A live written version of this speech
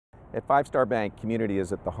At Five Star Bank, community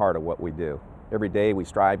is at the heart of what we do. Every day we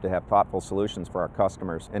strive to have thoughtful solutions for our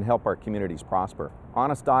customers and help our communities prosper.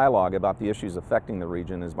 Honest dialogue about the issues affecting the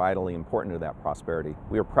region is vitally important to that prosperity.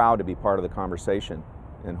 We are proud to be part of the conversation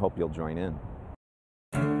and hope you'll join in.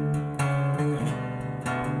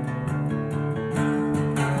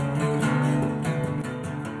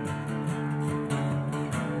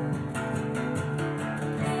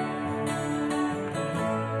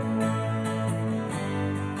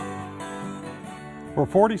 For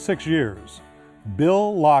 46 years,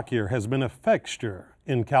 Bill Lockyer has been a fixture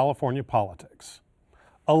in California politics.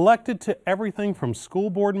 Elected to everything from school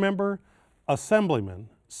board member, assemblyman,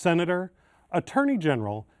 senator, attorney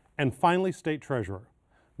general, and finally state treasurer,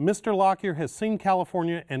 Mr. Lockyer has seen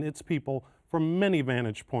California and its people from many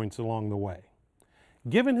vantage points along the way.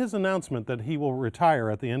 Given his announcement that he will retire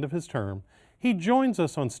at the end of his term, he joins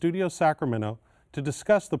us on Studio Sacramento to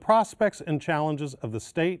discuss the prospects and challenges of the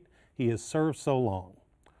state he has served so long.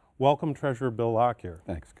 Welcome, Treasurer Bill Lockyer.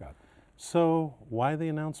 Thanks, Scott. So, why the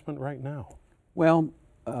announcement right now? Well,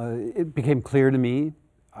 it became clear to me.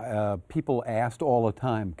 People asked all the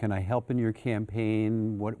time, can I help in your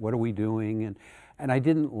campaign? What are we doing? And I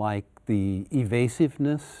didn't like the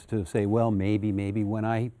evasiveness to say, well, maybe, when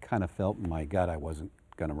I kind of felt, my God, I wasn't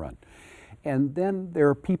going to run. And then there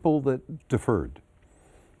are people that deferred,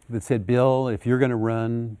 that said, Bill, if you're going to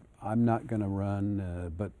run, I'm not going to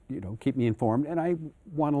run, but keep me informed. And I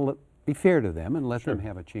want to be fair to them and let them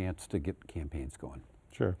have a chance to get campaigns going.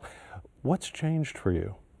 Sure. What's changed for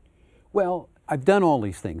you? Well, I've done all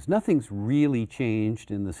these things. Nothing's really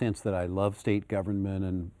changed in the sense that I love state government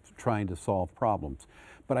and trying to solve problems.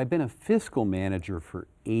 But I've been a fiscal manager for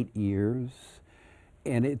 8 years,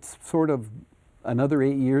 and it's sort of another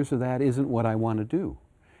 8 years of that isn't what I want to do.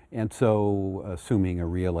 And so, assuming a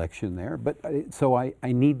re-election there, but so I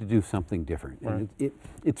need to do something different. Right. And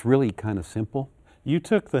it's really kind of simple. You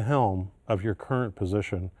took the helm of your current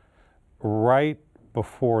position right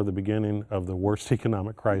before the beginning of the worst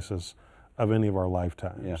economic crisis of any of our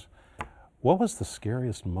lifetimes. Yeah. What was the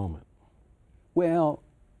scariest moment? Well,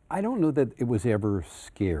 I don't know that it was ever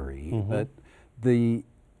scary, but the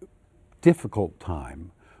difficult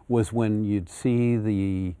time was when you'd see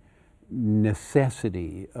the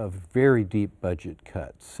necessity of very deep budget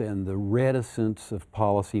cuts and the reticence of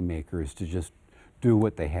policymakers to just do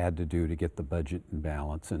what they had to do to get the budget in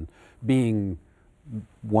balance, and being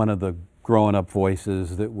one of the growing up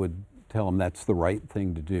voices that would tell them that's the right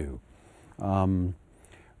thing to do.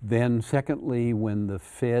 Then secondly, when the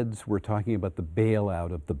feds were talking about the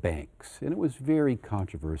bailout of the banks, and it was very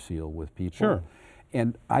controversial with people. Sure.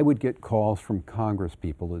 And I would get calls from Congress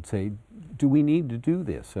people that say, do we need to do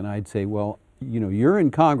this? And I'd say, well, you're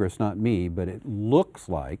in Congress, not me, but it looks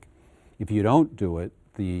like if you don't do it,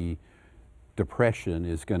 the depression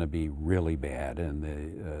is going to be really bad and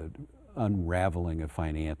the unraveling of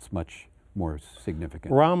finance much more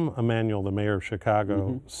significant. Rahm Emanuel, the mayor of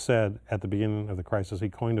Chicago, said at the beginning of the crisis, he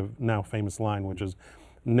coined a now famous line, which is,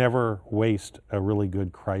 never waste a really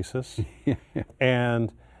good crisis.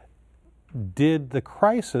 And did the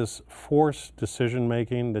crisis force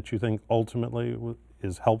decision-making that you think ultimately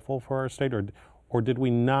is helpful for our state, or did we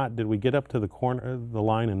not? Did we get up to the corner of the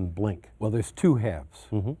line and blink? Well, there's two halves.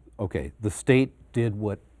 Okay, the state did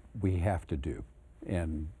what we have to do,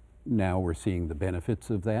 and now we're seeing the benefits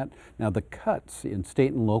of that. Now, the cuts in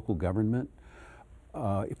state and local government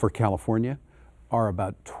for California are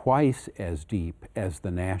about twice as deep as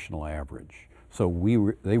the national average. So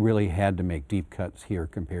they really had to make deep cuts here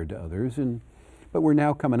compared to others, but we're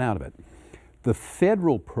now coming out of it. The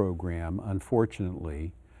federal program,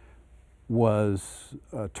 unfortunately, was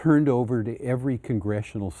turned over to every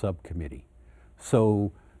congressional subcommittee.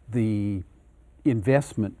 So the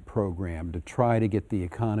investment program to try to get the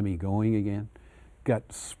economy going again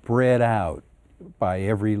got spread out by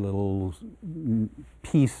every little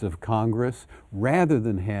piece of Congress, rather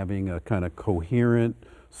than having a kind of coherent,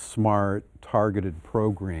 smart, targeted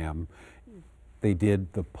program. They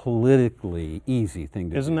did the politically easy thing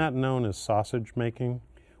to do. Isn't that known as sausage making?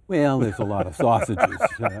 Well, there's a lot of sausages,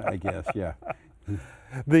 I guess, yeah.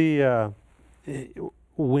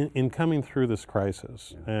 In coming through this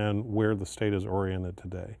crisis and where the state is oriented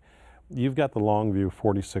today, you've got the long view,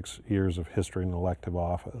 46 years of history in elective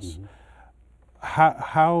office.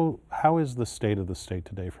 How is the state of the state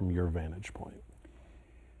today from your vantage point?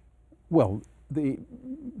 Well,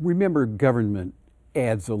 remember, government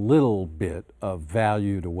adds a little bit of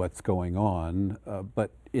value to what's going on,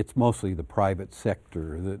 but it's mostly the private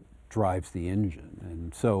sector that drives the engine.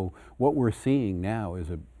 And so what we're seeing now is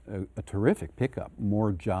a terrific pickup,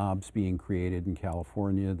 more jobs being created in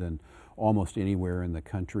California than almost anywhere in the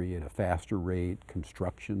country at a faster rate.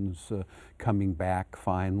 Construction's coming back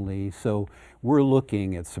finally. So we're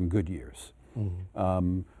looking at some good years.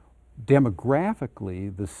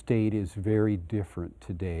 Demographically, the state is very different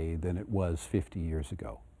today than it was 50 years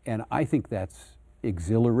ago. And I think that's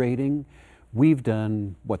exhilarating. We've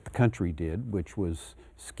done what the country did, which was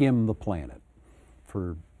skim the planet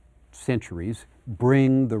for centuries,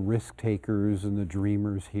 bring the risk takers and the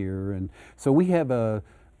dreamers here. And so we have a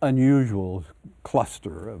unusual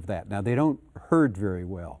cluster of that. Now, they don't herd very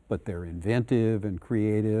well, but they're inventive and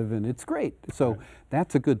creative, and it's great. So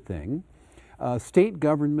that's a good thing. State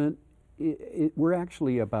government, we're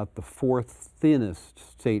actually about the fourth thinnest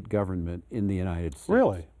state government in the United States.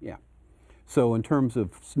 Really? Yeah. So in terms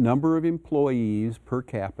of number of employees per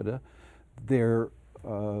capita, they're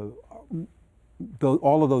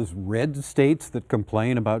all of those red states that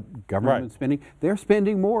complain about government spending, they're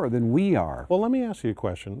spending more than we are. Well, let me ask you a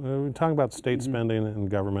question. We're talking about state spending and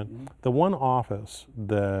government. The one office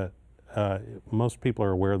that most people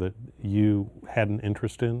are aware that you had an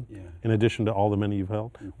interest in addition to all the many you've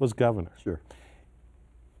held, was governor. Sure.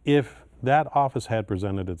 If that office had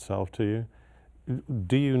presented itself to you,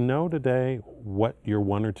 do you know today what your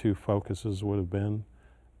one or two focuses would have been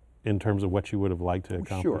in terms of what you would have liked to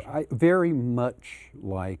accomplish? Sure. Very much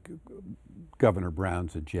like Governor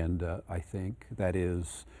Brown's agenda, I think. That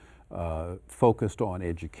is focused on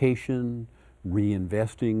education,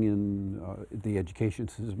 reinvesting in the education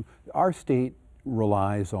system. Our state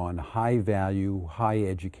relies on high value, high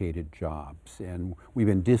educated jobs, and we've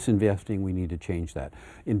been disinvesting. We need to change that.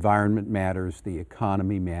 Environment matters, the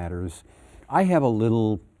economy matters. I have a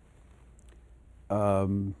little,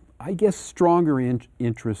 I guess, stronger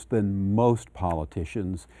interest than most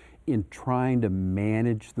politicians in trying to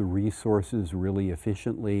manage the resources really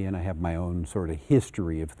efficiently, and I have my own sort of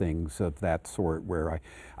history of things of that sort where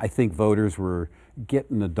I think voters were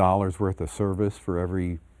getting $1 worth of service for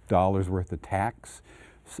every $1 worth of tax.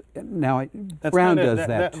 Now, Brown does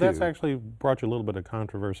that too. That's actually brought you a little bit of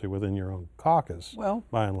controversy within your own caucus, well,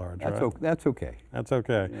 by and large, that's right? That's okay. That's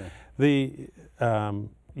okay. Yeah.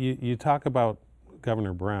 You talk about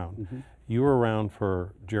Governor Brown. You were around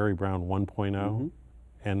for Jerry Brown 1.0,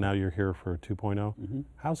 and now you're here for 2.0.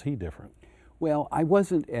 How's he different? Well, I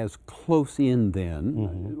wasn't as close in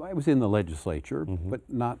then. I was in the legislature, but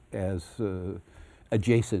not as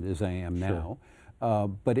adjacent as I am now.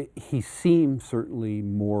 But he seemed certainly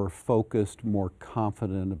more focused, more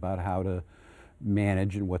confident about how to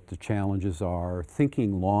manage and what the challenges are,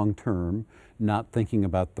 thinking long term, not thinking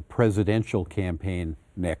about the presidential campaign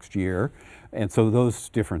next year. And so those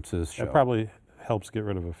differences show. That probably helps get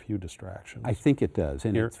rid of a few distractions. I think it does.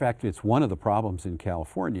 And in fact, it's one of the problems in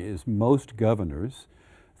California is most governors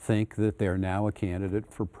think that they're now a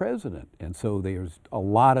candidate for president. And so there's a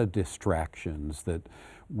lot of distractions that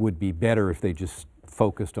would be better if they just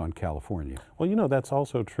focused on California. Well, you know, that's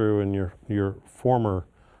also true in your former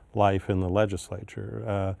life in the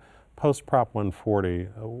legislature. Post Prop 140,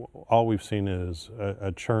 all we've seen is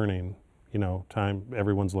a churning, you know, time.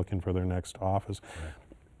 Everyone's looking for their next office.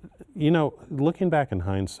 You know, looking back in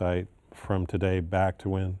hindsight from today back to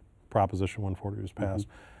when Proposition 140 was passed,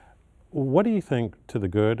 what do you think, to the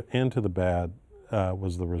good and to the bad,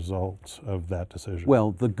 was the results of that decision?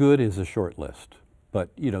 Well, the good is a short list. But,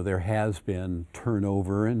 you know, there has been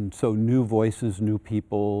turnover, and so new voices, new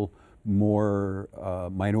people, more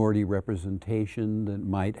minority representation than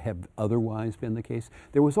might have otherwise been the case.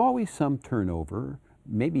 There was always some turnover,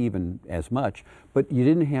 maybe even as much, but you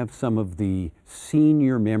didn't have some of the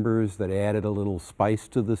senior members that added a little spice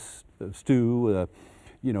to the stew.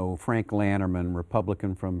 You know, Frank Lannerman,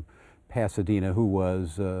 Republican from Pasadena, who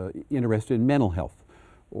was interested in mental health,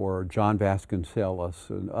 or John Vasconcellos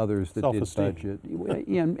and others that did budget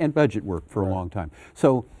and budget work for a long time.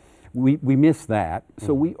 So we miss that.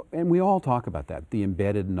 So we all talk about that, the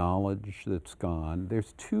embedded knowledge that's gone.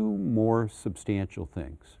 There's two more substantial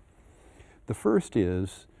things. The first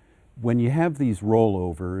is when you have these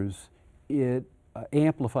rollovers, it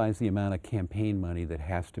amplifies the amount of campaign money that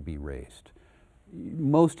has to be raised.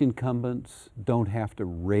 Most incumbents don't have to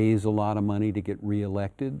raise a lot of money to get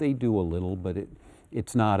reelected. They do a little, but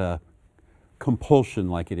it's not a compulsion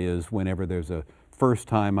like it is whenever there's a first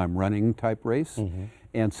time I'm running type race.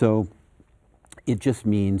 And so it just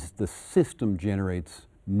means the system generates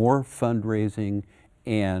more fundraising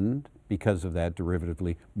and, because of that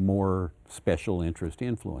derivatively, more special interest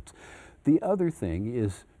influence. The other thing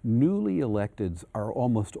is newly electeds are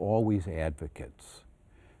almost always advocates.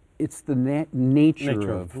 It's the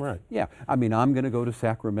nature of, yeah, I mean, I'm going to go to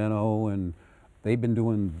Sacramento and they've been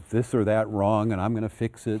doing this or that wrong and I'm going to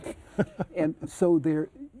fix it. And so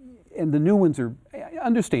And the new ones are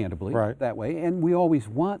understandably Right. that way, and we always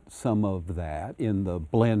want some of that in the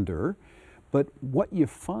blender. But what you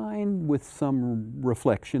find with some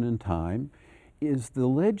reflection and time is the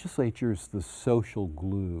legislature is the social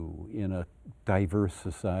glue in a diverse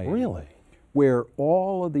society. Really? Where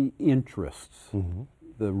all of the interests,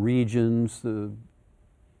 the regions, the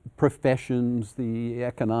professions, the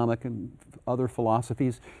economic and other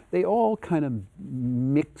philosophies, they all kind of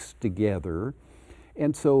mix together.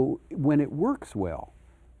 And so when it works well,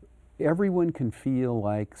 everyone can feel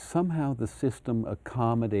like somehow the system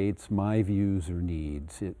accommodates my views or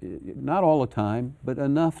needs. Not all the time, but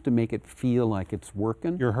enough to make it feel like it's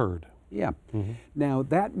working. You're heard. Yeah. Now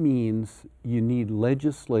that means you need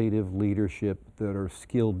legislative leadership that are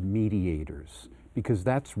skilled mediators, because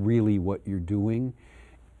that's really what you're doing.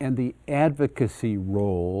 And the advocacy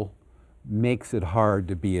role makes it hard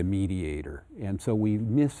to be a mediator. And so we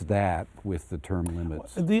miss that with the term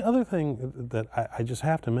limits. The other thing that I just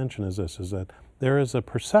have to mention is this, is that there is a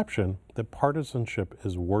perception that partisanship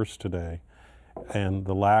is worse today, and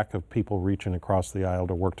the lack of people reaching across the aisle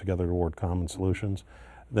to work together toward common solutions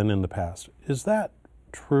than in the past. Is that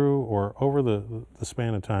true, or over the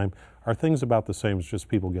span of time, are things about the same, it's just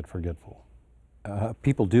people get forgetful?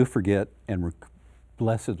 People do forget and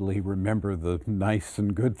blessedly remember the nice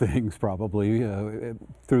and good things probably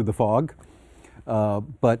through the fog.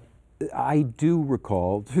 But I do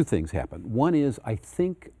recall two things happen. One is I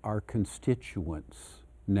think our constituents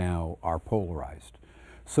now are polarized.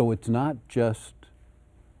 So it's not just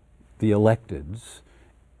the electeds.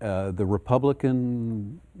 The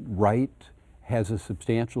Republican right has a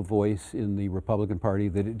substantial voice in the Republican Party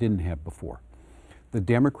that it didn't have before. The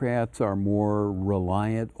Democrats are more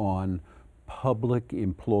reliant on public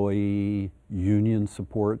employee union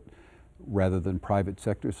support rather than private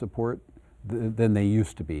sector support than they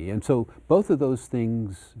used to be. And so both of those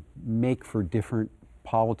things make for different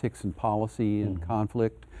politics and policy and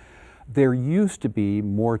conflict. There used to be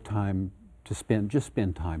more time to just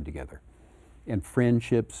spend time together. And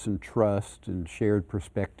friendships and trust and shared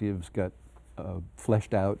perspectives got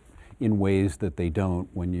fleshed out in ways that they don't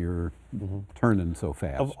when you're turning so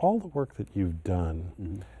fast. Of all the work that you've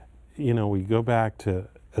done, you know, we go back to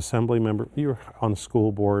assembly member, you were on the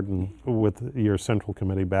school board and with your central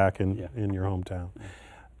committee back in your hometown.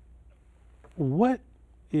 What,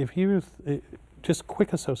 if you, just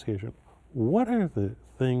quick association, what are the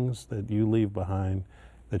things that you leave behind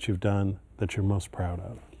that you've done that you're most proud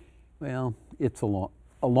of? Well, it's a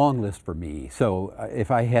long list for me. So if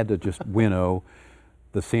I had to just winnow,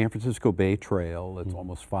 the San Francisco Bay Trail, it's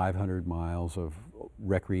almost 500 miles of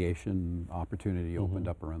recreation opportunity opened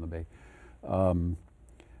up around the bay.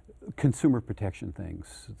 Consumer protection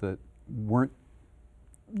things that weren't,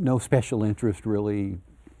 no special interest really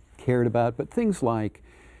cared about, but things like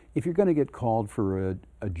if you're going to get called for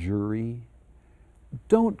a jury,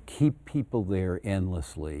 don't keep people there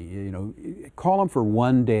endlessly. You know, call them for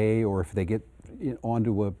one day, or if they get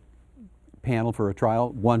onto a panel for a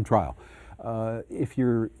trial, one trial. If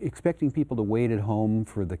you're expecting people to wait at home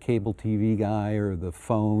for the cable TV guy or the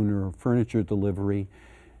phone or furniture delivery,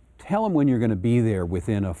 tell them when you're going to be there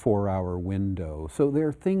within a 4-hour window. So there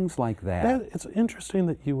are things like that. It's interesting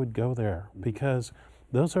that you would go there, because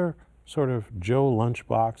those are sort of Joe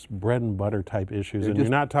Lunchbox, bread and butter type issues, and you're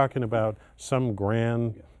not talking about some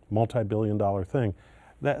grand multi-billion-dollar thing.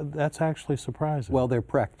 That's actually surprising. Well, they're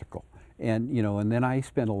practical. And, you know, and then I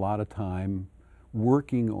spent a lot of time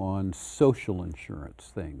working on social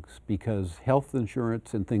insurance things, because health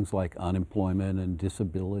insurance and things like unemployment and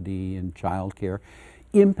disability and child care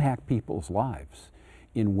impact people's lives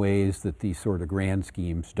in ways that these sort of grand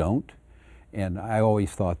schemes don't. And I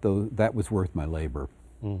always thought that was worth my labor.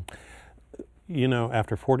 You know,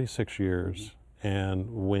 after 46 years,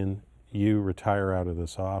 and when you retire out of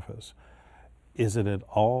this office, is it at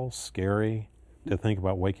all scary to think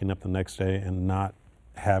about waking up the next day and not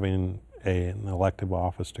having an elective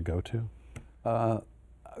office to go to?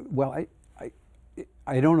 Well,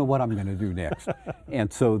 I don't know what I'm going to do next.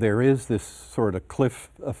 And so there is this sort of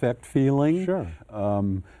cliff effect feeling. Sure.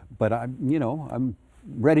 But I'm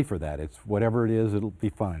ready for that. It's whatever it is, it'll be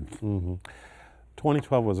fine.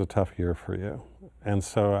 2012 was a tough year for you. And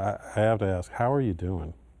so I have to ask, how are you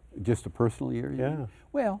doing? Just a personal year? Yeah.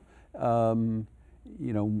 Well,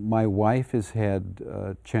 you know, my wife has had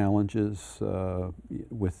challenges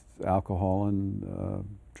with alcohol and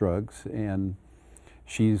drugs, and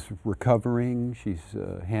she's recovering. She's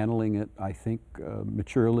handling it, I think,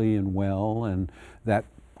 maturely and well, and that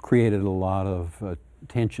created a lot of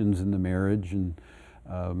tensions in the marriage.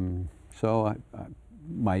 And so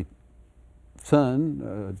my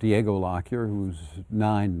son, Diego Lockyer, who's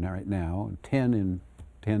 9 right now, 10 in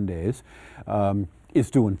 10 days,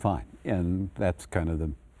 is doing fine. And that's kind of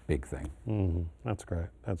the big thing. Mm-hmm. That's great.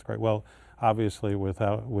 That's great. Well, obviously, with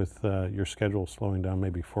your schedule slowing down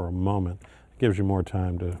maybe for a moment, it gives you more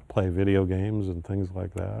time to play video games and things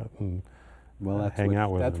like that, and hang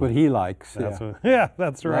out with him. That's what he likes. Yeah,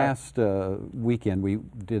 that's right. Last weekend we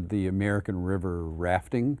did the American River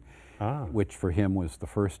rafting, which for him was the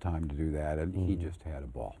first time to do that, and he just had a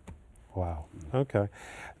ball. Wow. Okay.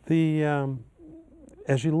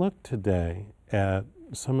 As you look today at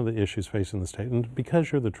some of the issues facing the state, and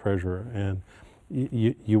because you're the treasurer and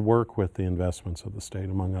you work with the investments of the state,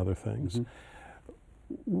 among other things,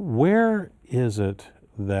 where is it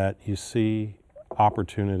that you see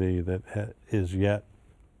opportunity that is yet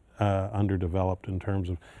underdeveloped in terms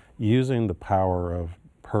of using the power of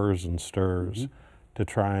PERS and STIRS to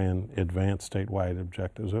try and advance statewide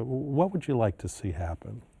objectives? What would you like to see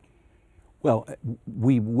happen? Well,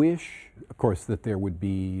 we wish, of course, that there would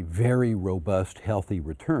be very robust, healthy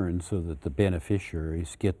returns so that the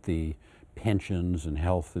beneficiaries get the pensions and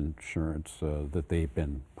health insurance that they've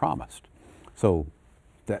been promised. So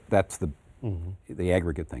that's the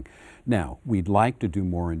aggregate thing. Now, we'd like to do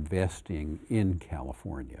more investing in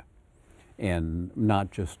California, and not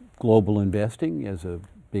just global investing as a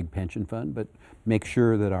big pension fund, but make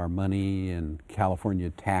sure that our money and California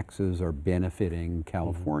taxes are benefiting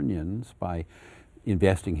Californians by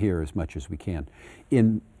investing here as much as we can.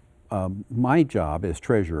 In my job as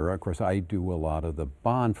treasurer, of course, I do a lot of the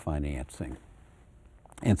bond financing.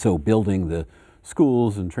 And so building the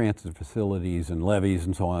schools and transit facilities and levees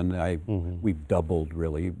and so on, we've doubled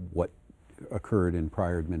really what occurred in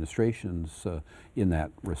prior administrations in that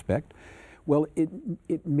respect. Well,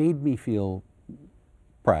 it made me feel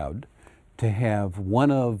proud to have one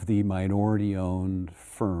of the minority-owned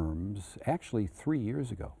firms, actually 3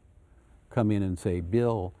 years ago, come in and say,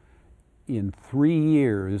 Bill, in 3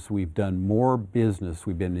 years we've done more business,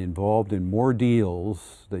 we've been involved in more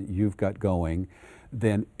deals that you've got going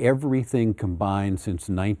than everything combined since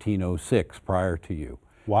 1906 prior to you.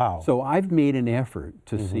 Wow. So I've made an effort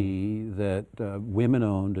to see that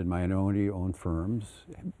women-owned and minority-owned firms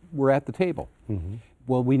were at the table.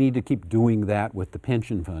 Well, we need to keep doing that with the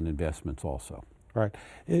pension fund investments also. Right.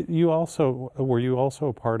 Were you also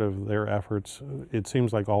a part of their efforts? It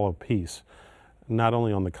seems like all of peace, not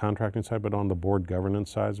only on the contracting side, but on the board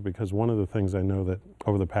governance sides, because one of the things I know that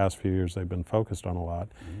over the past few years they've been focused on a lot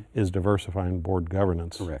is diversifying board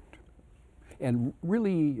governance. Correct. And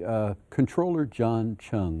really, Controller John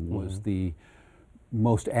Chung was the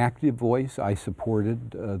most active voice. I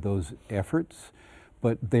supported those efforts,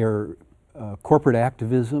 but their corporate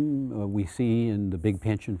activism we see in the big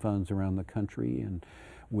pension funds around the country, and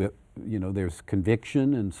there's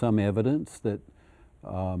conviction and some evidence that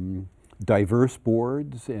diverse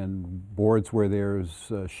boards and boards where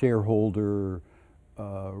there's shareholder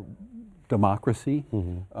democracy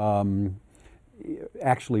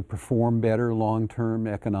actually perform better long-term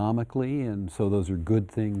economically, and so those are good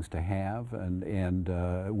things to have, and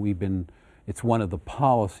it's one of the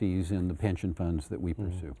policies in the pension funds that we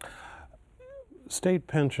pursue. State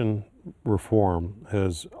pension reform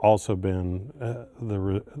has also been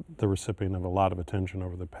the recipient of a lot of attention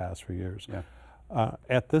over the past few years. Yeah.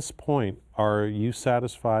 At this point, are you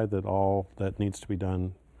satisfied that all that needs to be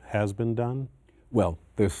done has been done? Well,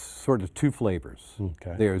 there's sort of two flavors.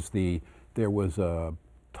 Okay. There was a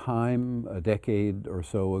time, a decade or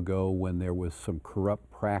so ago, when there was some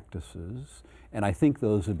corrupt practices, and I think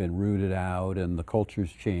those have been rooted out and the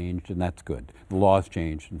culture's changed, and that's good. The laws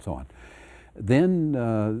changed and so on. Then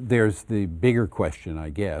there's the bigger question, I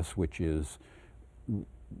guess, which is,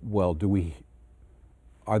 well,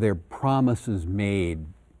 are there promises made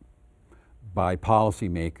by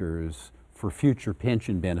policymakers for future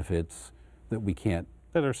pension benefits that we can't?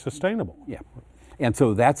 That are sustainable. Yeah. And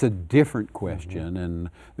so that's a different question, and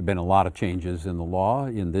there have been a lot of changes in the law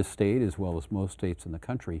in this state as well as most states in the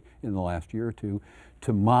country in the last year or two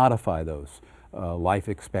to modify those. Life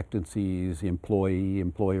expectancies,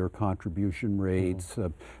 employer contribution rates,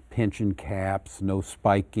 pension caps, no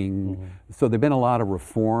spiking. So there have been a lot of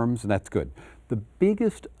reforms, and that's good. The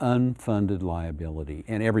biggest unfunded liability,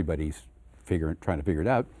 and everybody's trying to figure it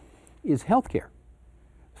out, is health care.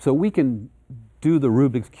 So we can do the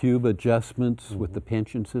Rubik's Cube adjustments with the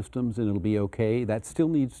pension systems and it'll be okay. That still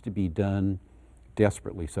needs to be done,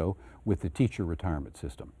 desperately so, with the teacher retirement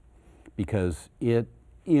system, because it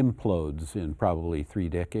implodes in probably 3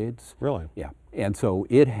 decades. Really? Yeah. And so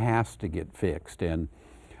it has to get fixed. And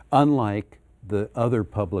unlike the other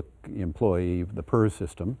public employee, the PERS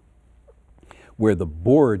system, where the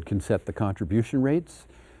board can set the contribution rates,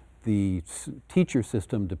 the teacher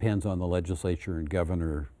system depends on the legislature and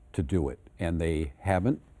governor to do it. And they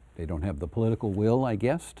haven't. They don't have the political will, I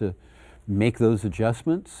guess, to make those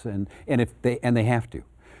adjustments. And they have to.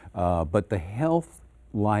 But the health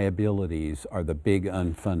liabilities are the big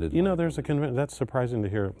unfunded. You know, that's surprising to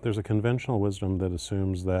hear. There's a conventional wisdom that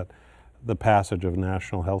assumes that the passage of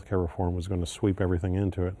national health care reform was going to sweep everything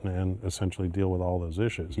into it and essentially deal with all those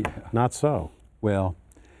issues. Yeah. Not so. Well,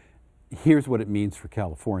 here's what it means for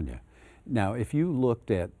California. Now, if you looked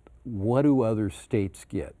at what do other states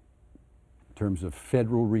get in terms of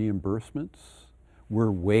federal reimbursements, we're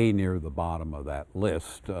way near the bottom of that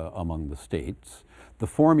list among the states. The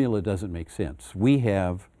formula doesn't make sense. We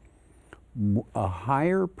have a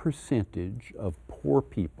higher percentage of poor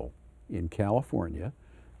people in California,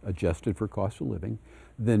 adjusted for cost of living,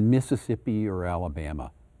 than Mississippi or Alabama.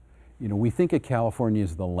 You know, we think of California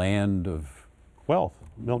as the land of wealth,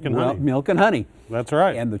 milk and honey. Milk and honey. That's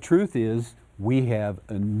right. And the truth is, we have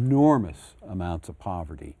enormous amounts of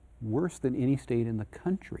poverty, worse than any state in the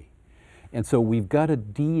country. And so we've got to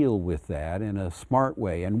deal with that in a smart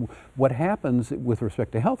way. And what happens with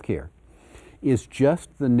respect to healthcare is just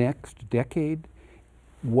the next decade,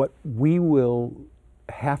 what we will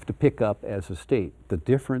have to pick up as a state, the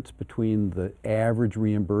difference between the average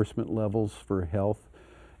reimbursement levels for health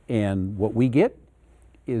and what we get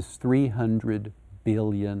is $300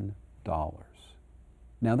 billion.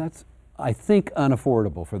 Now that's, I think,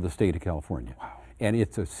 unaffordable for the state of California. Wow. And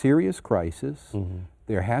it's a serious crisis. Mm-hmm.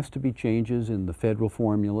 There has to be changes in the federal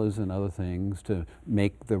formulas and other things to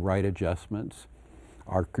make the right adjustments.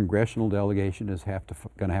 Our congressional delegation is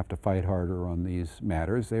going to have to fight harder on these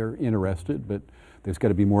matters. They're interested, but there's got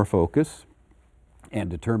to be more focus and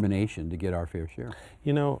determination to get our fair share.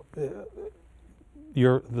 You know,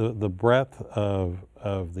 the breadth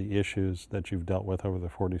of the issues that you've dealt with over the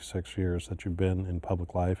 46 years that you've been in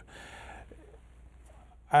public life,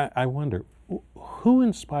 I wonder, who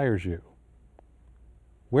inspires you?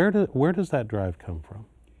 Where does that drive come from?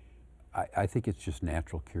 I think it's just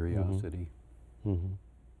natural curiosity. Mm-hmm.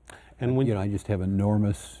 And when I just have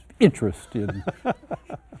enormous interest in,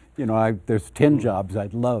 there's 10 jobs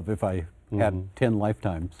I'd love if I had 10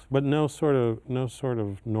 lifetimes. But no sort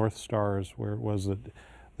of North Stars where it was that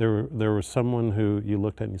there was someone who you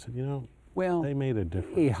looked at and you said, well, they made a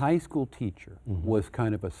difference. A high school teacher was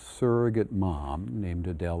kind of a surrogate mom named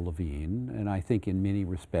Adele Levine, and I think in many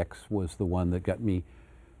respects was the one that got me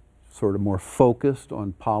sort of more focused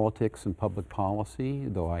on politics and public policy,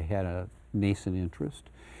 though I had a nascent interest.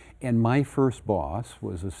 And my first boss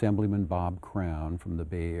was Assemblyman Bob Crown from the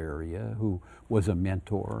Bay Area, who was a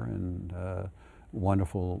mentor and a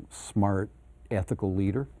wonderful, smart, ethical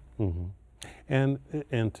leader. Mm-hmm.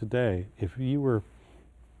 And today, if you were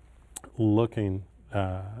looking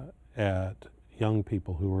at young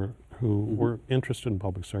people who were interested in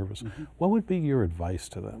public service, what would be your advice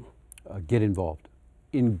to them? Get involved.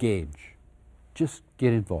 Engage. Just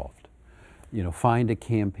get involved. Find a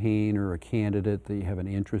campaign or a candidate that you have an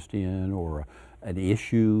interest in or an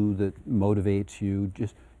issue that motivates you.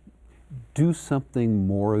 Just do something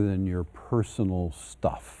more than your personal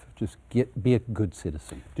stuff. Just be a good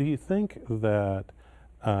citizen. Do you think that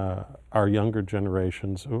our younger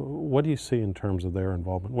generations, what do you see in terms of their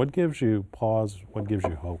involvement? What gives you pause? What gives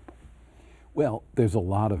you hope? Well, there's a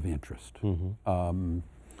lot of interest.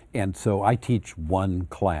 And so I teach one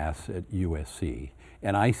class at USC,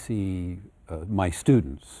 and I see my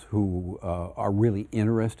students who are really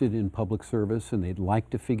interested in public service and they'd like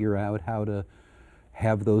to figure out how to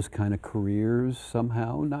have those kind of careers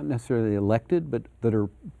somehow, not necessarily elected, but that are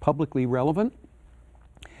publicly relevant.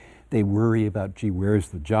 They worry about, gee, where's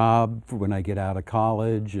the job for when I get out of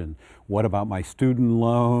college, and what about my student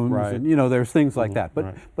loans? Right. And there's things like that.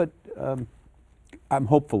 But I'm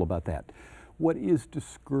hopeful about that. What is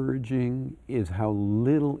discouraging is how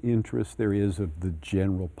little interest there is of the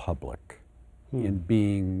general public in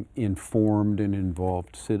being informed and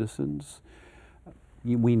involved citizens.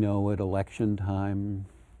 We know at election time,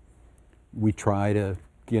 we try to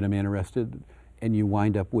get them interested, and you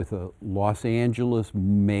wind up with a Los Angeles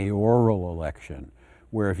mayoral election,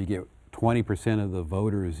 where if you get 20% of the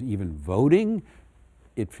voters even voting,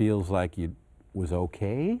 it feels like it was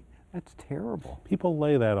okay. That's terrible. People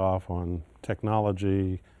lay that off on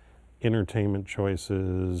technology, entertainment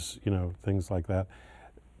choices, things like that.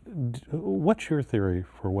 What's your theory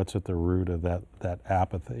for what's at the root of that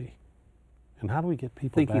apathy? And how do we get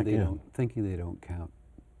people back in? Thinking they don't count.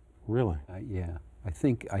 Really? Yeah. I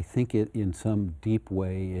think it in some deep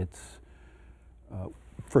way. It's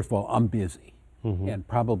first of all, I'm busy, and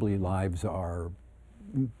probably lives are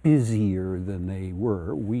busier than they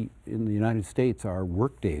were. In the United States, our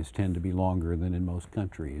work days tend to be longer than in most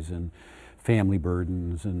countries, and family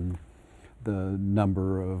burdens and the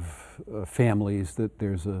number of families that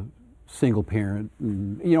there's a single parent,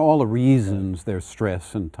 and, you know, all the reasons there's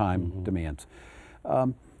stress and time demands.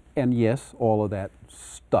 And yes, all of that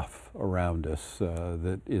stuff around us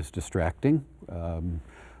that is distracting.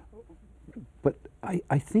 But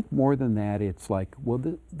I think more than that, it's like, well,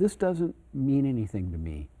 this doesn't mean anything to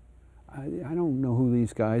me. I don't know who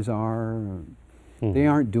these guys are. They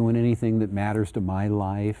aren't doing anything that matters to my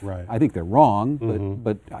life. Right. I think they're wrong,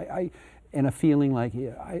 but and a feeling like,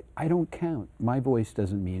 yeah, I don't count. My voice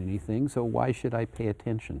doesn't mean anything, so why should I pay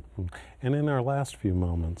attention? And in our last few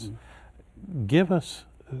moments, give us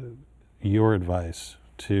your advice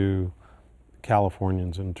to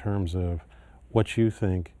Californians in terms of what you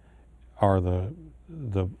think are the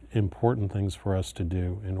important things for us to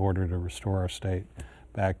do in order to restore our state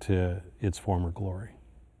back to its former glory.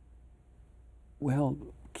 Well,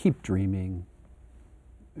 keep dreaming,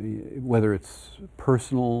 whether it's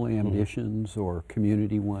personal ambitions or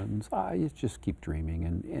community ones. Just keep dreaming.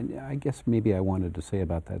 And I guess maybe I wanted to say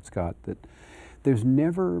about that, Scott, that there's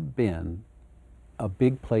never been a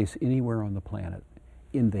big place anywhere on the planet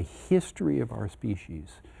in the history of our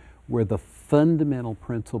species where the fundamental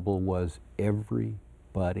principle was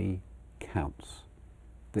everybody counts,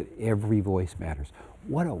 that every voice matters.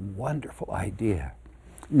 What a wonderful idea.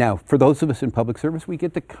 Now, for those of us in public service, we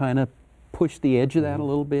get to kind of push the edge of that a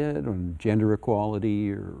little bit on gender equality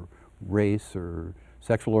or race or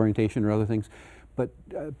sexual orientation or other things, but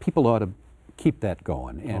people ought to keep that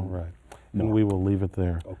going. And all right. And we will leave it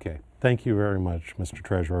there. Okay. Thank you very much, Mr.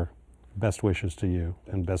 Treasurer. Best wishes to you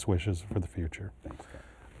and best wishes for the future. Thanks, Scott.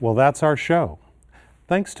 Well, that's our show.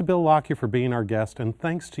 Thanks to Bill Lockyer for being our guest, and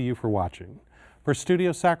thanks to you for watching. For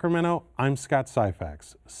Studio Sacramento, I'm Scott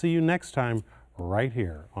Syfax. See you next time right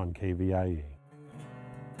here on KVIE.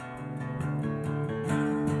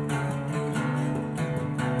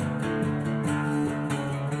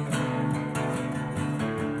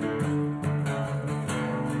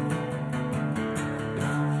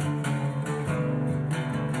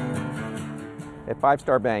 At Five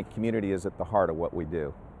Star Bank, community is at the heart of what we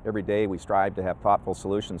do. Every day we strive to have thoughtful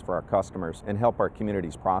solutions for our customers and help our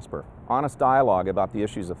communities prosper. Honest dialogue about the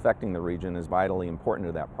issues affecting the region is vitally important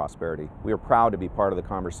to that prosperity. We are proud to be part of the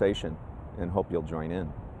conversation and hope you'll join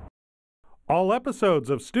in. All episodes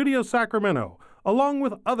of Studio Sacramento, along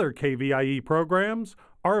with other KVIE programs,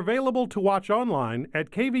 are available to watch online at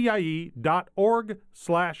kvie.org/video.